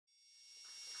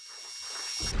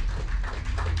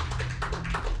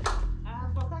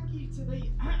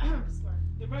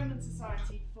Roman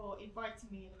Society for inviting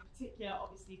me, and in particular,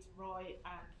 obviously, to Roy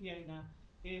and Fiona,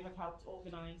 who have helped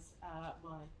organise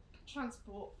my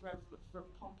transport from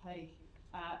Pompeii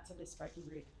to this very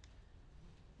room.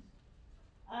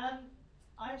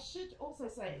 I should also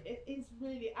say it is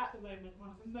really at the moment one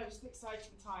of the most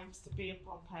exciting times to be in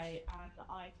Pompeii, and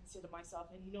I consider myself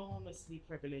enormously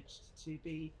privileged to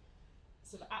be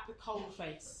sort of at the coal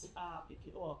face,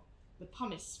 or the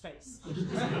pumice face of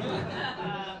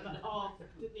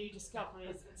the new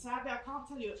discoveries. And sadly, I can't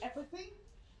tell you everything,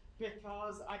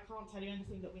 because I can't tell you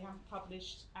anything that we haven't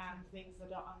published and things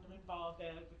that are under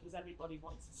embargo, because everybody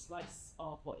wants a slice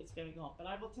of what is going on. But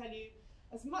I will tell you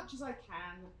as much as I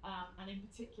can, and in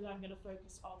particular I'm going to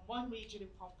focus on one region in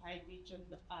Pompeii, region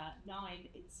 9,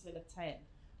 Insula 10,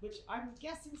 which I'm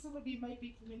guessing some of you may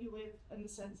be familiar with in the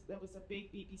sense that there was a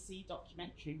big BBC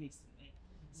documentary recently.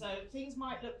 So things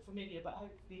might look familiar, but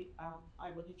hopefully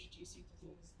I will introduce you to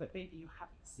things that maybe you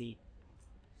haven't seen.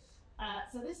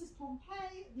 So this is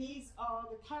Pompeii. These are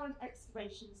the current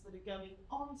excavations that are going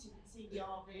on, so you can see we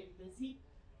are really busy.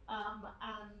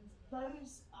 And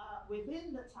those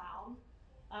within the town,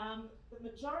 the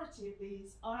majority of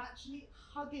these are actually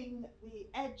hugging the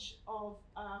edge of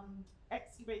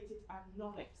excavated and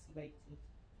non-excavated.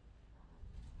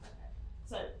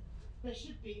 So there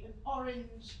should be an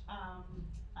orange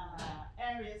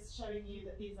areas showing you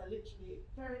that these are literally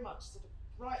very much sort of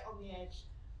right on the edge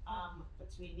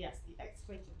between, yes, the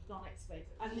excavated and non-excavated,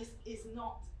 and this is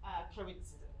not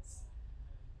coincidence.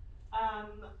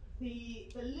 The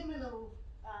liminal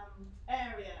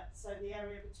area, so the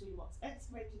area between what's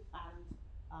excavated and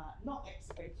not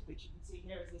excavated, which you can see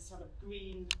here is this sort of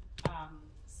green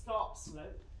scarp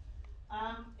slope.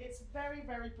 It's very,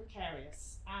 very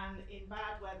precarious, and in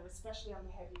bad weather, especially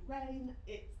under heavy rain,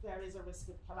 there is a risk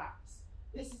of collapse.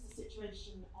 This is the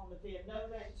situation on the Via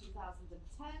Nola in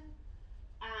 2010,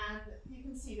 and you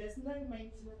can see there's no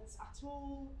maintenance at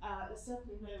all, there's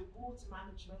certainly no water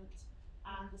management,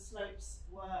 and the slopes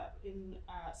were in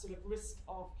sort of risk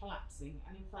of collapsing.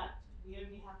 And in fact, we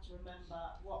only have to remember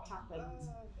what happened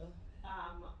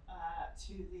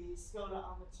to the Scola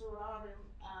Armaturarum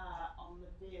on the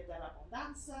Via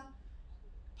dell'Abbondanza.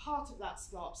 Part of that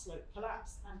scarp slope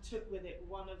collapsed and took with it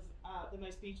one of the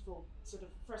most beautiful sort of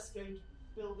frescoed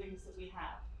buildings that we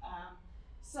have.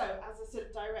 So as a sort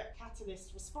of direct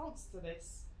catalyst response to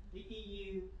this, the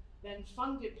EU then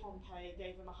funded Pompeii,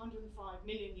 gave them 105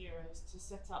 million euros to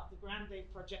set up the Grande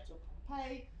Progetto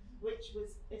Pompeii, which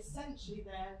was essentially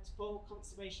there for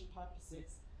conservation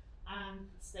purposes and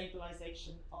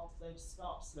stabilisation of those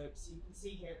scarp slopes. So you can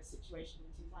see here the situation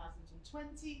in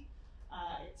 2020.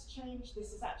 It's changed.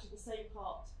 This is actually the same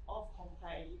part of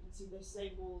Pompeii. You can see those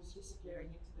same walls disappearing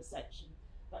into the section.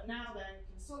 But now they're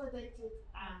consolidated,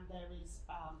 and there is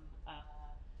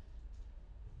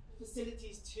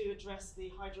facilities to address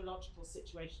the hydrological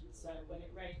situation. So when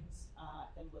it rains,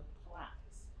 they will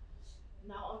collapse.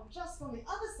 Now, just on the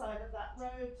other side of that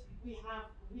road, we have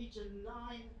Region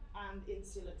 9 and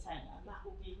Insula 10, and that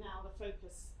will be now the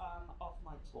focus of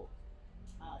my talk.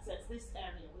 So it's this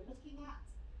area we're looking at,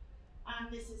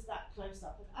 and this is that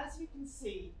close-up. And as you can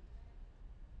see,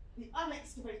 the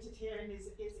unexcavated here is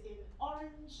in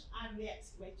orange, and the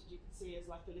excavated you can see is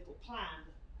like a little plan.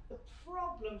 The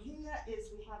problem here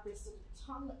is we have this sort of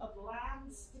tongue of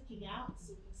land sticking out,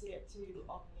 so you can see it too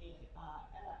on the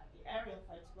aerial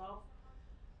photograph,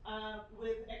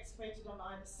 with excavated on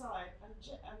either side.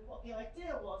 And what the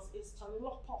idea is to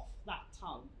lop off that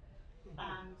tongue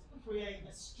and create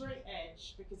a straight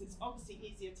edge, because it's obviously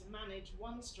easier to manage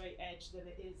one straight edge than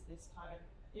it is this kind of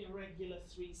irregular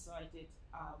three-sided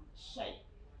shape.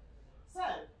 So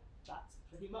that's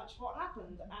pretty much what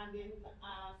happened, and in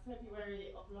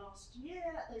February of last year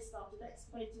they started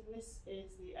excavating. This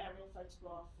is the aerial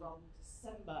photograph from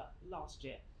December last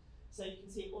year. So you can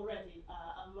see already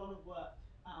a lot of work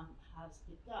has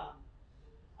begun.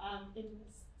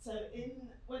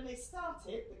 When they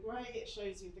started, the grey, it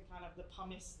shows you the kind of the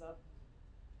pumice, the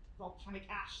volcanic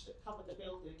ash that covered the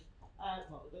building,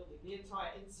 the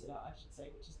entire insula, I should say,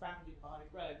 which is bounded by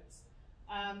roads.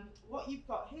 What you've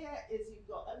got here is you've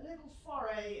got a little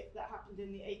foray that happened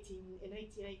in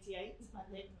 1888,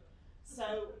 I think.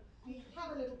 So we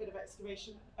have a little bit of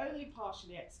excavation, only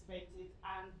partially excavated,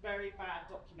 and very bad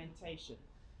documentation.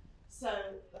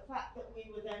 So the fact that we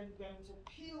were then going to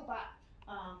peel back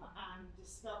and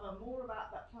discover more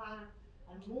about that plan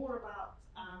and more about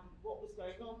what was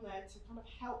going on there to kind of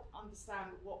help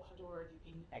understand what had already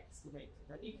been excavated.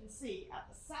 And you can see at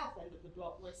the south end of the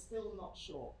block, we're still not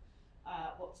sure.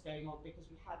 what's going on, because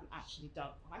we hadn't actually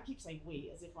done, and I keep saying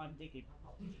we as if I'm digging, I'm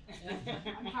not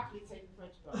digging. I'm happily taking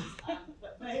photographs,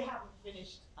 but they haven't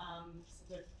finished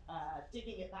sort of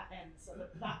digging at that end, so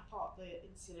that part of the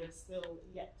insula is still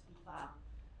yet to be found.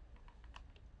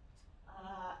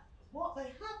 What they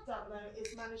have done, though,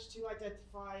 is managed to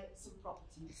identify some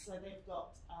properties. So they've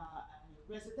got a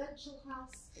residential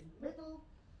house in the middle,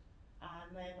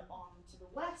 and then on to the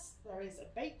west there is a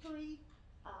bakery,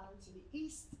 and to the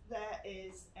east there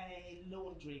is a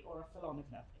laundry or a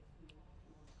philometer, if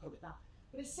we want to call it that.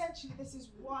 But essentially this is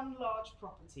one large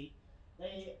property.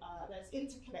 There's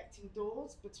interconnecting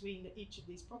doors between each of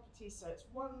these properties, so it's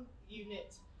one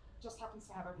unit, just happens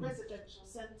to have a residential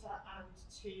centre and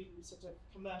two sort of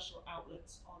commercial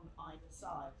outlets on either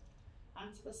side.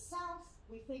 And to the south,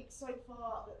 we think so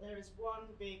far that there is one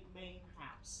big main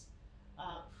house,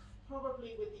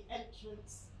 probably with the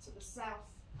entrance to the south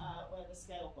where the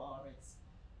scale bar is,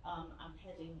 and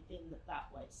heading in that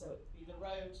way. So it would be the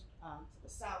road to the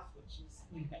south, which is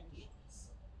the entrance.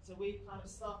 So we've kind of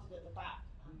started at the back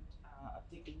and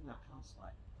digging that house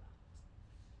like that.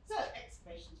 So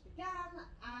excavations began,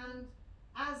 and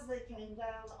as they came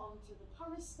down onto the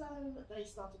pumice stone, they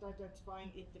started identifying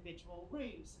individual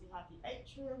roofs. We have the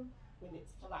atrium with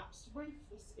its collapsed roof.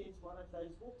 This is one of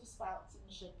those water spouts in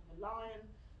the shape of a lion,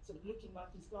 sort of looking like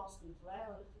he's gasping for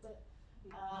air a little bit.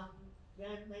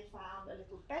 Then they found a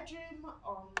little bedroom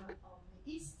on the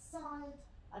east side,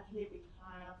 and here we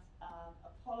have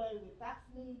Apollo with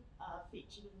Daphne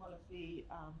featured in one of the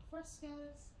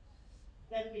frescoes.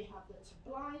 Then we have the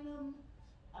tablinum,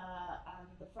 and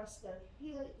the fresco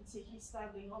here. You can see he's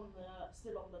standing on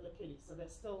still on the lapilli. So they're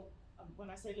still, when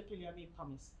I say lapilli, I mean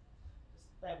pumice.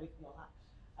 Just bear with me on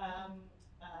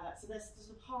that. So they're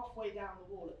sort of halfway down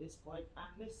the wall at this point,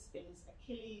 and this is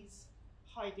Achilles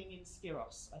hiding in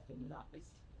Skiros, I think that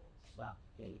is. Well,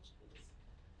 yeah, which it is.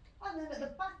 And then at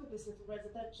the back of this little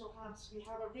residential house, we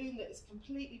have a room that is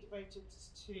completely devoted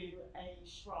to a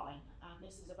shrine. And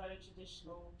this is a very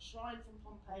traditional shrine from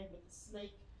Pompeii with a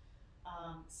snake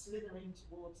slithering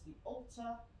towards the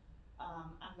altar,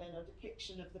 and then a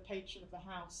depiction of the patron of the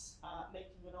house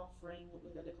making an offering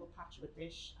with a little patra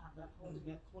dish and then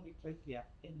holding a cornucopia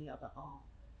in the other arm.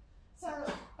 So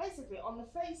basically, on the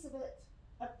face of it,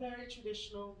 a very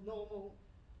traditional, normal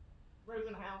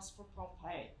Roman house from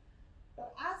Pompeii.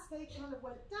 But as they kind of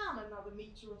went down another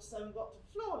metre or so and got to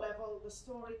floor level, the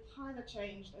story kind of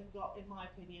changed and got, in my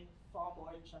opinion, far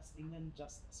more interesting than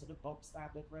just a sort of bog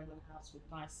standard Roman house with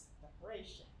nice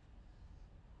decoration.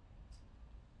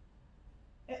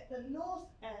 At the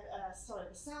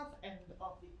the south end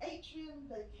of the atrium,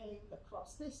 they came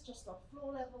across this just off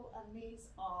floor level, and these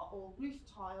are all roof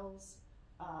tiles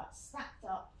stacked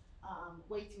up,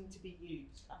 waiting to be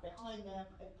used. And behind them,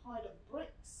 a pile of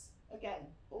bricks, again,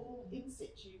 all in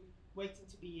situ, waiting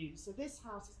to be used. So this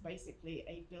house is basically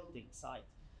a building site.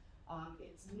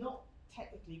 It's not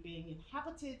technically being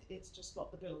inhabited, it's just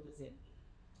got the builders in.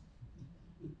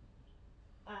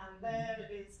 And there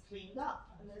it is cleaned up,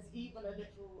 and there's even a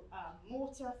little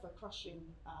mortar for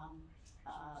crushing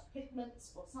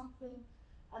pigments or something.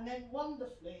 And then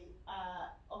wonderfully,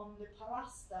 on the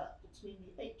pilaster between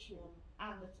the atrium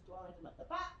and the tablinum at the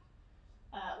back,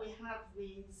 we have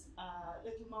these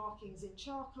little markings in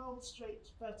charcoal, straight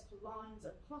vertical lines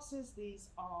and crosses. These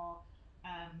are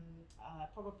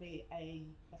probably a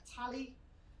tally.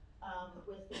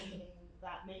 We're thinking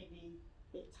that maybe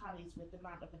it tallies with the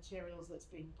amount of materials that's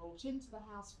being brought into the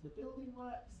house for the building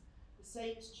works. The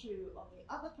same is true on the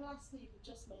other pilaster. You can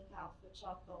just make out the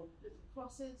charcoal little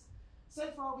crosses.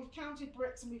 So far we've counted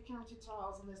bricks and we've counted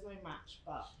tiles, and there's no match,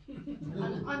 but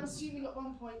I'm assuming at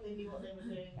one point they knew what they were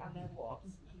doing, and there was.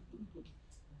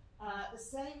 The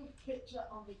same picture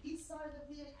on the east side of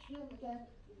the atrium, again,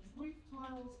 these roof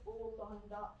tiles all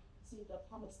lined up. You can see the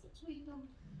pumice between them,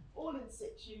 all in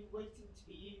situ, waiting to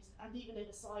be used, and even in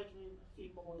a side room, a few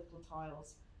more little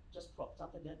tiles just propped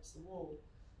up against the wall.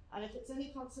 And if it's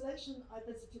any consolation, I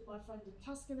visited my friend in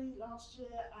Tuscany last year,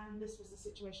 and this was the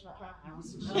situation at her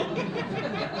house.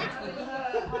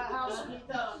 her house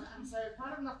redone, and so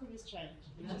kind of nothing has changed,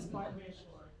 which is quite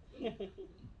reassuring.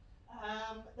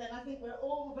 Then I think we're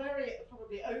all very,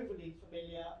 probably overly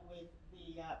familiar with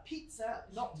the the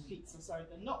not pizza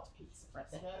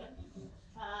fresco,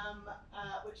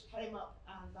 which came up,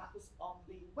 and that was on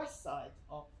the west side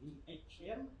of the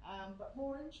atrium. But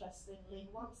more interestingly,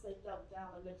 once they dug down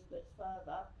a little bit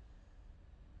further,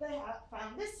 they have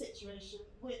found this situation,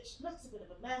 which looks a bit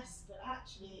of a mess, but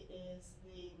actually is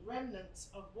the remnants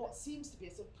of what seems to be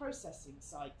a sort of processing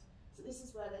site. So this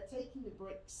is where they're taking the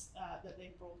bricks that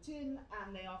they've brought in,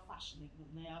 and they are fashioning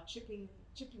them. They are chipping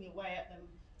away at them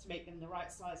to make them the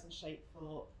right size and shape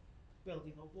for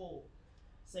building a wall.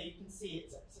 So you can see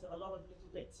it's sort of a lot of little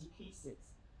bits and pieces.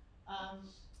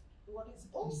 What is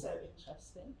also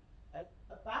interesting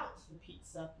about the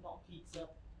pizza, not pizza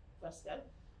fresco,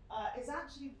 is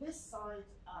actually this side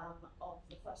of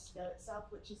the fresco itself,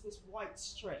 which is this white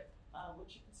strip,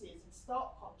 which you can see is in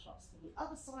stark contrast to the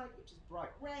other side, which is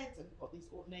bright red and got these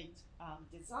ornate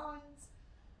designs.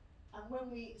 And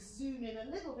when we zoom in a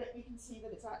little bit, we can see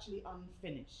that it's actually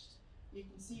unfinished. You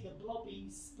can see the blobby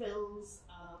spills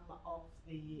of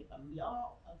the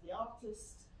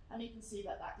artist, and you can see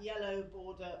that that yellow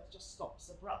border just stops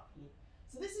abruptly.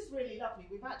 So this is really lovely.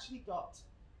 We've actually got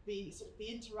the sort of the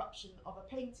interruption of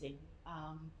a painting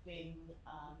being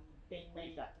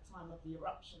made at the time of the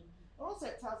eruption. Also,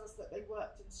 it tells us that they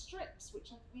worked in strips,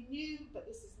 which we knew, but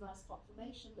this is nice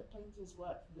confirmation that painters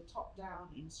work from the top down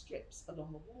in strips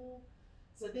along the wall.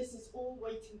 So this is all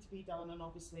waiting to be done, and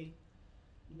obviously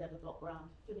we never got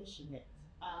round to finishing it.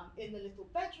 In the little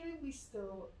bedroom, we've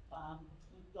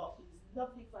got these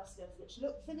lovely frescoes which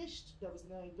look finished. There was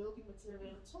no building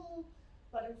material at all,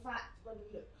 but in fact, when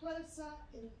we look closer,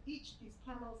 in each of these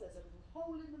panels, there's a little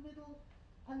hole in the middle,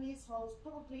 and these holes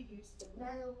probably used for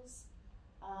nails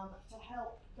to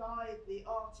help guide the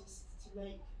artist to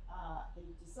make the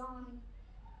design.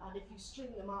 And if you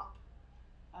string them up,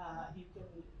 you can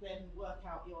then work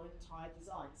out your entire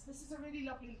design. So this is a really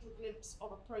lovely little glimpse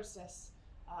of a process,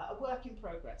 a work in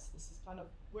progress. This is kind of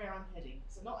where I'm heading.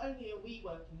 So not only are we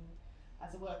working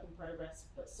as a work in progress,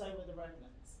 but so are the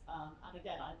Romans. And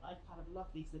again, I kind of love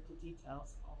these little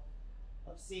details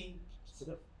of seeing sort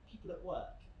of people at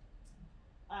work.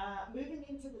 Moving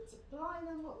into the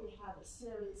tablinum, we have a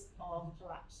series of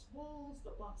collapsed walls,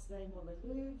 but once they were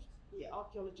removed, the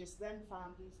archaeologists then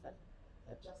found these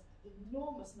just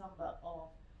enormous number of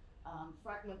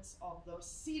fragments of the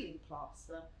ceiling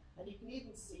plaster, and you can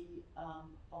even see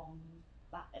on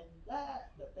that end there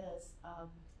that there's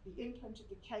the imprint of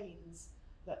the canes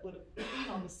that would have been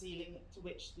on the ceiling to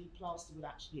which the plaster would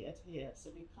actually adhere.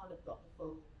 So we've kind of got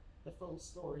the full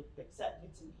story, except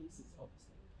bits and pieces, obviously.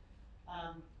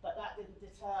 But that didn't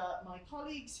deter my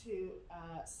colleagues who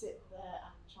sit there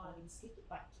and try and stick it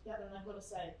back together. And I've got to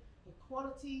say, the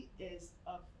quality is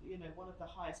of, one of the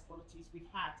highest qualities we've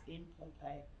had in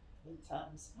Pompeii in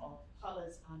terms of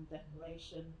colours and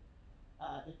decoration.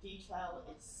 The detail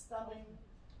is stunning.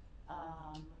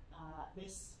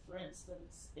 This, for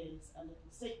instance, is a little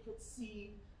sacred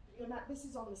scene. This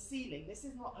is on the ceiling. This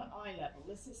is not at eye level.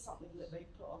 This is something that they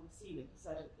put on the ceiling.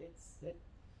 So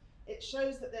it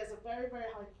shows that there's a very, very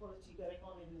high quality going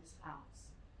on in this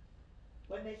house.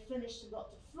 When they finished and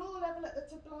got to floor level at the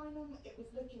tablinum, it was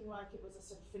looking like it was a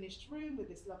sort of finished room with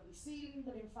this lovely ceiling,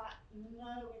 but in fact,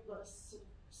 no, we've got a sort of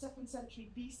 2nd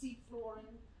century BC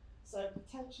flooring. So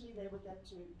potentially they were going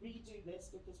to redo this,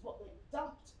 because what they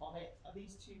dumped on it are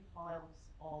these two piles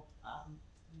of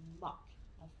muck,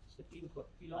 if you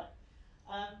like.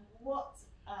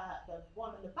 The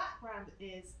one in the background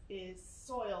is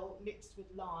soil mixed with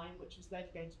lime, which was then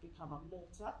going to become a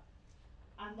mortar.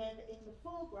 And then in the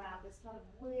foreground, this kind of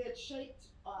weird shaped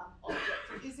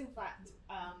object is in fact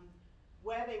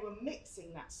where they were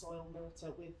mixing that soil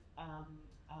mortar with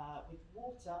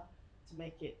water to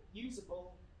make it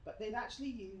usable, but they've actually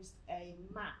used a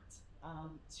mat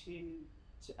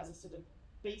as a sort of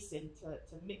basin to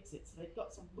mix it. So they've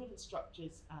got some wooden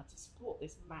structures to support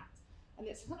this mat. And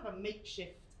it's kind of a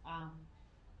makeshift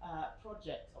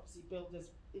project, obviously builders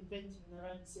inventing their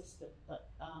own system, but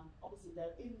obviously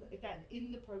they're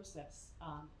in the process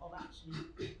of actually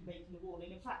making the wall.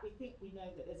 And in fact, we know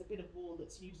that there's a bit of wall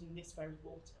that's using this very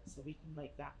water, so we can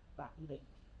make that link.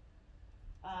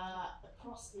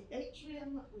 Across the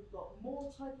atrium, we've got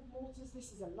more type of mortars.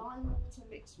 This is a lime mortar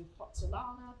mixed with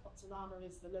pozzolana. Pozzolana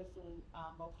is the local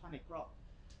volcanic rock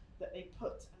that they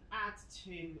put and add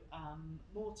to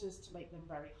mortars to make them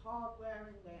very hard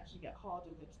wearing. They actually get harder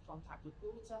with contact with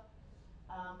water.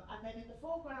 And then in the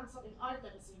foreground, something I've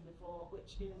never seen before,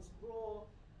 which is raw,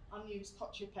 unused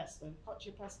coccio pesto.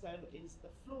 Coccio pesto is the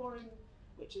flooring,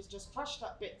 which is just crushed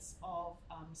up bits of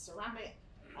ceramic,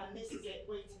 and this is it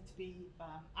waiting to be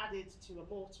added to a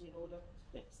mortar in order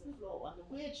to fix the floor. And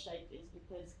the weird shape is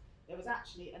because there was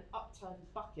actually an upturned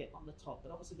bucket on the top,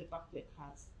 but obviously the bucket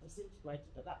has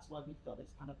disintegrated, but that's why we've got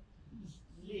this kind of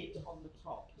lid on the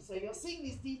top. So you're seeing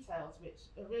these details which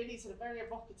are really sort of very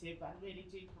evocative and really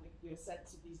do kind of give you a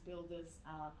sense of these builders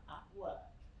at work.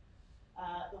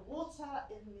 The water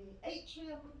in the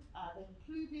atrium, the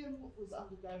impluvium was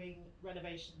undergoing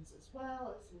renovations as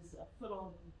well. This was a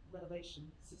full-on renovation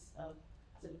system,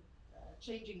 sort of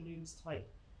changing rooms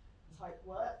type type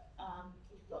work.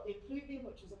 We've got the impluvium,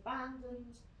 which was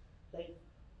abandoned. They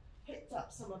picked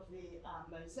up some of the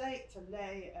mosaic to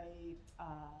lay a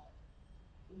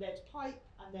lead pipe,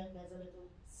 and then there's a little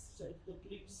sort of the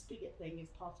blue spigot thing is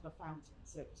part of a fountain,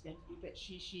 so it was going to be a bit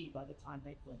she by the time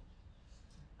they finished.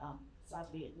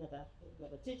 Sadly, it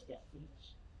never did get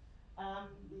finished.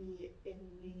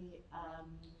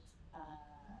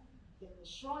 In the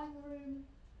shrine room,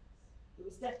 it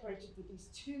was decorated with these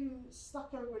two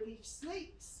stucco relief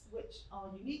snakes, which are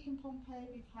unique in Pompeii.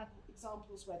 We've had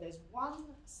examples where there's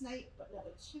one snake but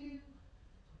never two.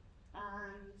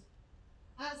 And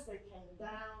as they came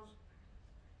down,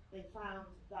 they found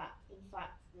that, in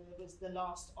fact, there was the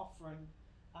last offering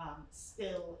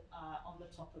still on the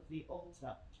top of the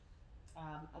altar.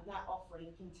 And that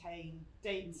offering contained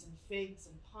dates and figs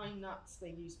and pine nuts. They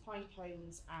used pine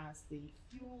cones as the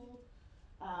fuel,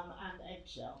 and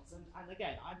eggshells. And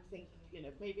again, I'm thinking,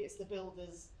 maybe it's the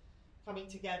builders coming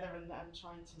together and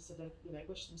trying to sort of,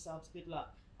 wish themselves good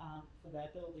luck for their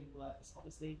building works.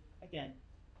 Obviously, again,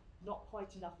 not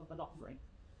quite enough of an offering.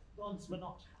 Gods were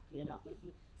not happy enough.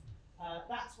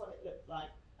 That's what it looked like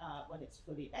when it's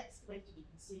fully excavated. You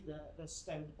can see the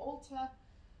stone altar.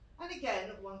 And again,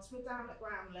 once we're down at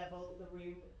ground level, the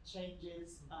room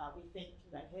changes. We think,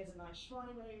 here's a nice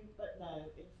shrine room, but no,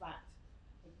 in fact,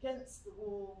 against the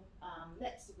wall,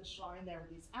 next to the shrine, there are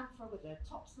these amphora with their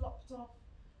tops lopped off.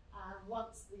 And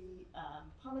once the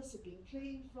pumice had been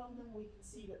cleaned from them, we can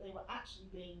see that they were actually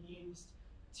being used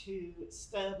to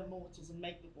stir the mortars and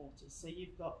make the mortars. So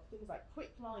you've got things like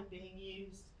quicklime being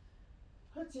used,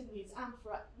 put in these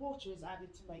amphora, water is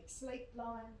added to make slate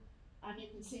lime, and you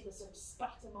can see the sort of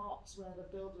spatter marks where the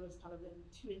builder has kind of been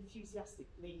too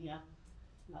enthusiastically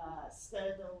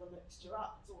stirred all the mixture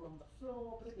up. It's all on the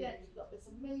floor. But again, you've got this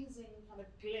amazing kind of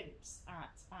glimpse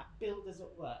at builders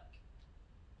at work.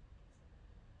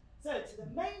 So to the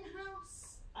main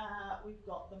house, we've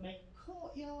got the main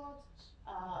courtyard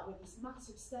with this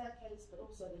massive staircase, but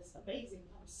also this amazing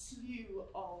kind of slew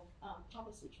of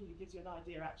pumice, which really gives you an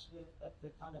idea actually of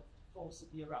the kind of force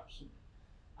of the eruption.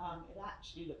 It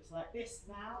actually looks like this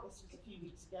now. This was a few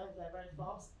weeks ago. They're very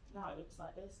fast. Now it looks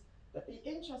like this. But the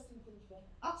interesting thing for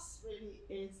us really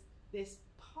is this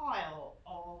pile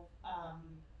of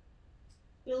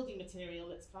building material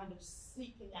that's kind of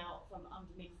seeping out from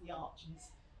underneath the arches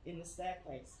in the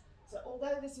staircase. So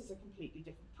although this is a completely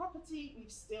different property,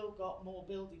 we've still got more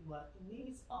building work. And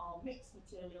these are mixed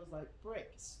materials like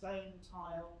brick, stone,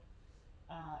 tile.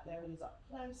 There it is up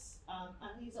close.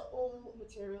 And these are all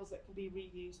materials that can be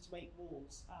reused to make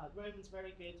walls. Rome's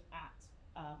very good at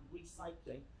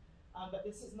recycling. But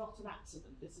this is not an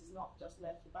accident. This is not just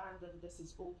left abandoned. This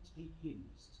is all to be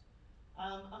used.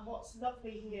 And what's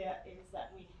lovely here is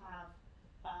that we have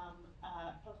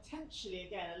potentially,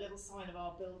 again, a little sign of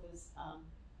our builders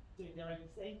doing their own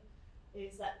thing,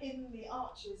 is that in the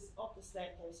arches of the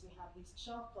staircase we have these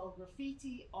charcoal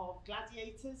graffiti of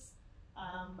gladiators,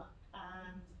 and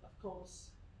of course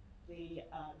the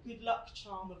good luck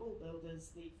charm of all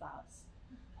builders, the Faz.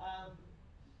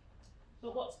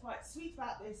 But what's quite sweet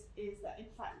about this is that in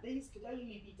fact these could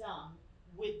only be done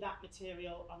with that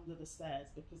material under the stairs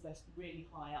because they're really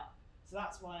high up. So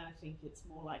that's why I think it's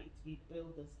more likely to be the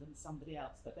builders than somebody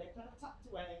else. But they're kind of tucked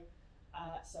away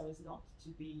so as not to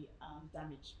be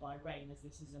damaged by rain, as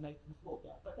this is an open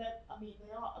courtyard. But they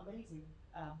are amazing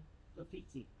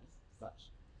graffiti as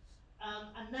such.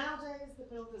 And nowadays the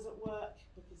builders at work,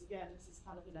 because again this is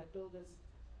kind of builders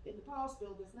in the past,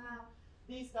 builders now.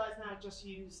 These guys now just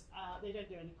use, they don't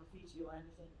do any graffiti or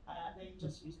anything, they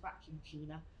just use vacuum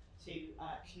cleaner to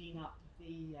clean up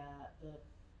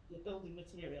the building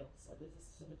material. So there's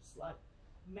a sort of slight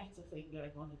meta thing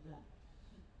going on in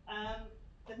there.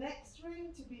 The next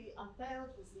room to be unveiled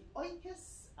was the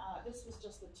oikos. This was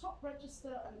just the top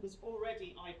register and it was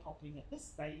already eye-popping at this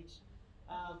stage.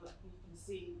 You can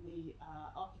see the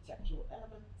architectural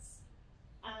elements.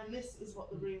 And this is what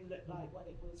the room looked like when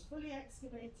it was fully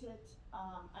excavated.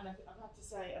 And I've had to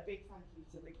say a big thank you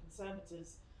to the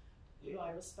conservators, who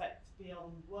I respect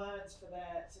beyond words for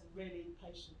their sort of really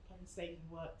patient, painstaking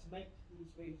work to make these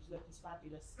rooms look as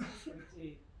fabulous as they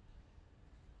do.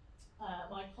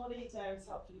 My colleague there is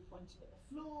helpfully pointing at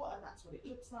the floor, and that's what it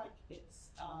looks like. It's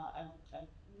a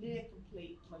near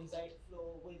complete mosaic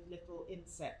floor with little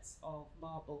insets of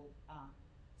marble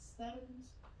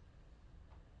stones.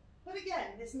 But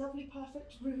again, this lovely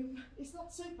perfect room is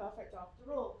not so perfect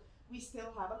after all. We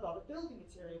still have a lot of building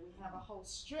material. We have a whole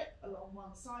strip along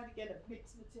one side, again, of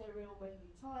mixed material,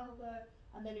 mainly tile there,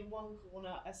 and then in one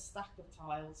corner, a stack of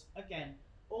tiles, again,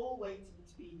 all waiting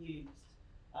to be used.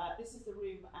 This is the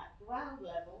room at ground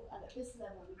level, and at this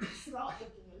level we can start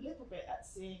looking a little bit at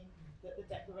seeing that the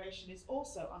decoration is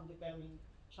also undergoing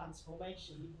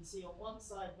transformation. You can see on one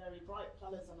side very bright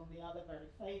colours and on the other very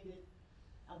faded.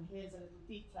 And here's a little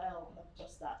detail of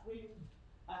just that room,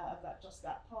 just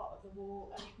that part of the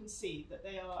wall, and you can see that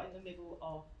they are in the middle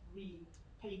of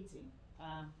repainting.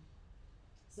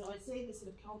 So I'd say this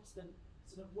sort of constant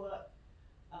sort of work,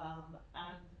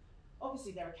 and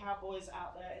obviously there are cowboys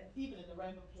out there, and even in the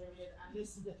Roman period, and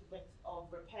this little bit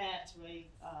of repair to a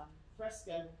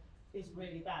fresco is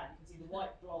really bad. You can see the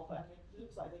white blob, and it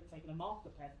looks like they've taken a marker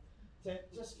pen to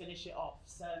just finish it off.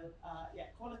 So yeah,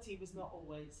 quality was not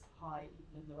always high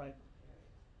even in the Roman period.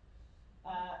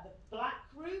 The Black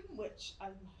Room, which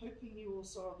I'm hoping you all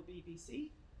saw on the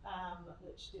BBC,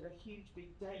 which did a huge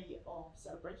big day of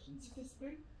celebrations for this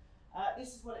room.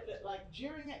 This is what it looked like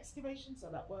during excavation, so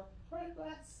that work in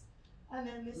progress. And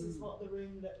then this is what the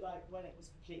room looked like when it was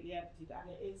completely emptied, and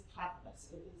it is cavernous.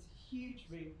 It is a huge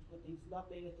room with these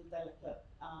lovely little delicate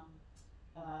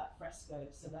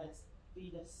frescoes. So there's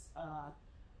Venus,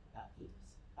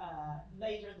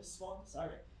 Leda and the Swan,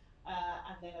 sorry,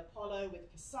 and then Apollo with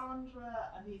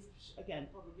Cassandra, and these, again,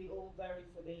 probably all very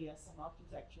familiar, some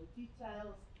architectural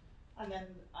details. And then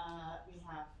we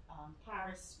have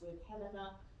Paris with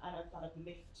Helena and a kind of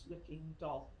lift-looking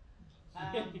doll.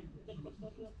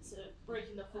 Sort of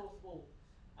breaking the fourth wall.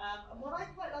 And what I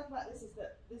quite like about this is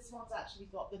that this one's actually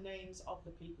got the names of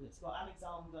the people. It's got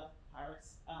Alexander,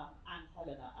 Paris, and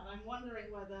Helena. And I'm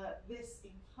wondering whether this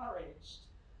encouraged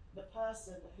the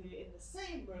person who, in the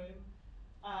same room,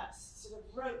 sort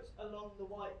of wrote along the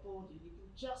whiteboard. You can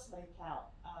just make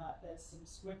out there's some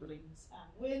scribblings, and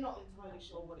we're not entirely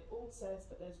sure what it all says,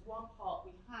 but there's one part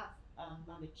we have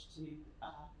managed to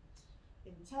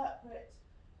interpret,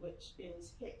 which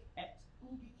is hic et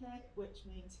ubique, which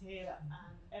means here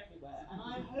and everywhere. And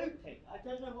I'm hoping, I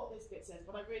don't know what this bit says,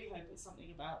 but I really hope it's something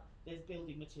about there's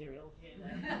building material here.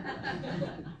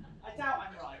 I doubt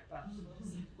I'm right, but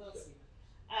we'll see.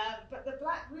 But the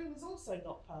Black Room is also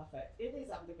not perfect. It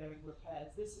is undergoing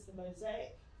repairs. This is the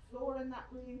mosaic floor in that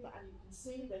room, and you can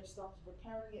see they've started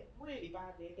repairing it really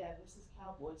badly. Again, this is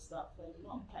cowboy stuff. They've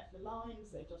not kept the lines,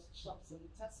 they just shoved some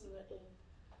tessera in.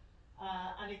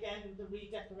 And again, the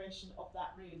redecoration of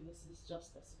that room, this is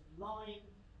just a sort of line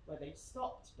where they've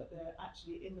stopped, but they're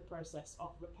actually in the process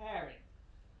of repairing.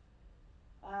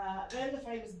 Then the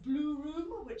famous Blue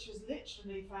Room, which was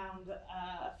literally found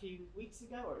a few weeks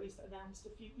ago, or at least announced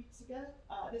a few weeks ago.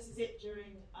 This is it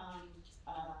during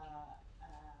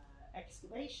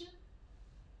excavation.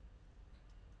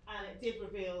 And it did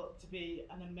reveal to be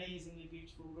an amazingly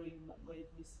beautiful room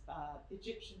with this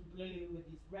Egyptian blue with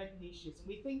these red niches. And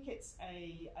we think it's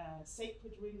a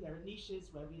sacred room. There are niches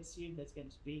where we assume there's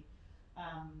going to be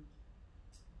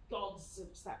gods,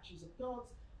 statues of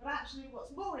gods. But actually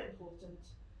what's more important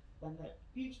than the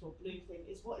beautiful blue thing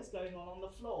is what is going on the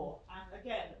floor. And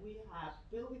again, we have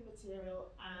building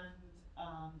material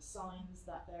and signs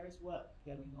that there is work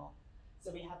going on.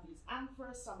 So we have these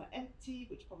amphoras, some are empty,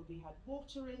 which probably had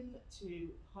water in to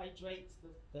hydrate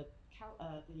the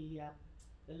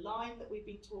line that we've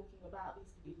been talking about.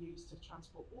 These can be used to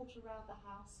transport water around the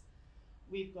house.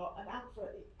 We've got an amphora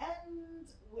at the end,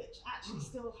 which actually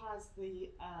still has the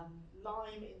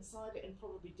lime inside it and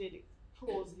probably did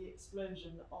cause the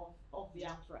explosion of the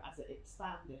amphora as it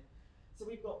expanded. So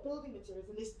we've got building materials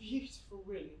in this beautiful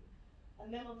room.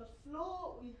 And then on the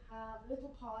floor, we have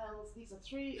little piles. These are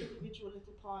 3 individual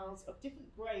little piles of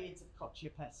different grades of coccia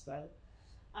pesto.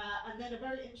 And then a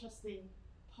very interesting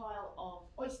pile of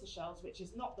oyster shells, which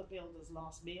is not the builder's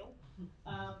last meal,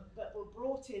 but were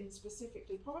brought in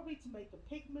specifically, probably to make a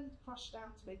pigment, crushed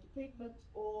down to make a pigment,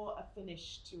 or a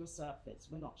finish to a surface.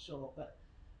 We're not sure. But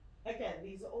again,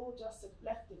 these are all just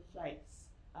left in place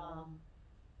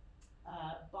by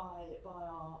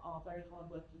our very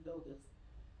hard-working builders.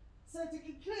 So to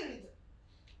conclude,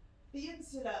 the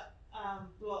insular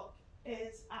block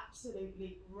is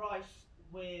absolutely rife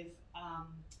with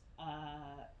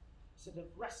sort of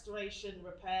restoration,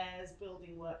 repairs,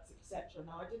 building works, etc.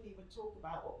 Now, I didn't even talk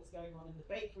about what was going on in the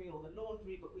bakery or the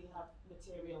laundry, but we have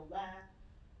material there.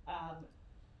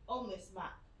 On this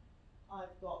map,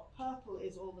 I've got purple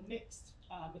is all the mixed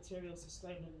materials of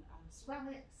stone and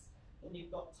ceramics. Then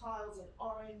you've got tiles in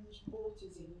orange,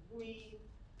 mortars in green.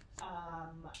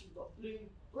 You've got blue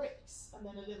bricks and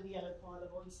then a little yellow pile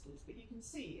of oysters. But you can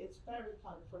see it's very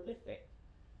kind of prolific.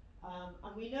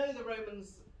 And we know the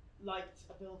Romans liked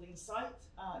a building site.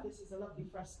 This is a lovely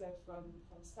fresco from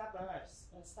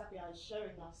Stabiae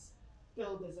showing us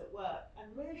builders at work.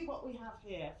 And really what we have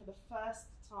here for the first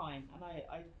time, and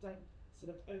I don't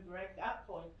sort of over-egg that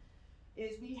point,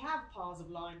 is we have piles of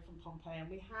lime from Pompeii and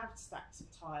we have stacks of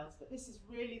tiles, but this is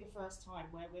really the first time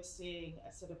where we're seeing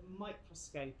a sort of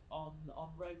microscope on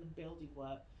Roman building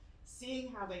work,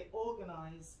 seeing how they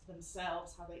organise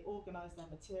themselves, how they organise their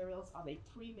materials. Are they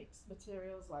pre-mixed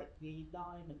materials like the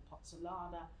lime and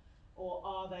pozzolana, or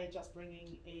are they just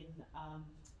bringing in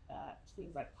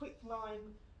things like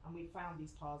quicklime? And we found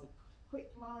these piles of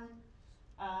quicklime.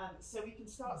 So we can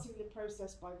start seeing the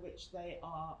process by which they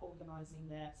are organising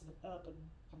their sort of urban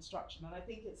construction. And I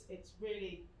think it's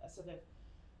really a sort of,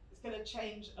 it's going to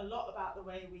change a lot about the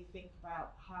way we think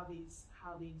about how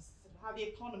the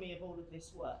economy of all of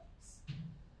this works.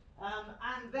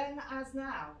 And then as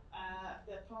now,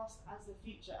 the past as the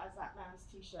future, as that man's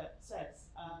t-shirt says,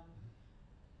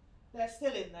 they're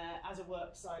still in there as a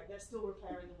work site. They're still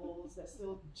repairing the walls. They're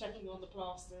still checking on the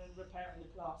plaster and repairing the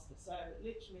plaster. So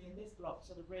literally in this block,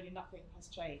 sort of really nothing has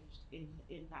changed in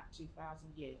that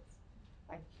 2,000 years.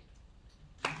 Thank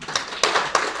you.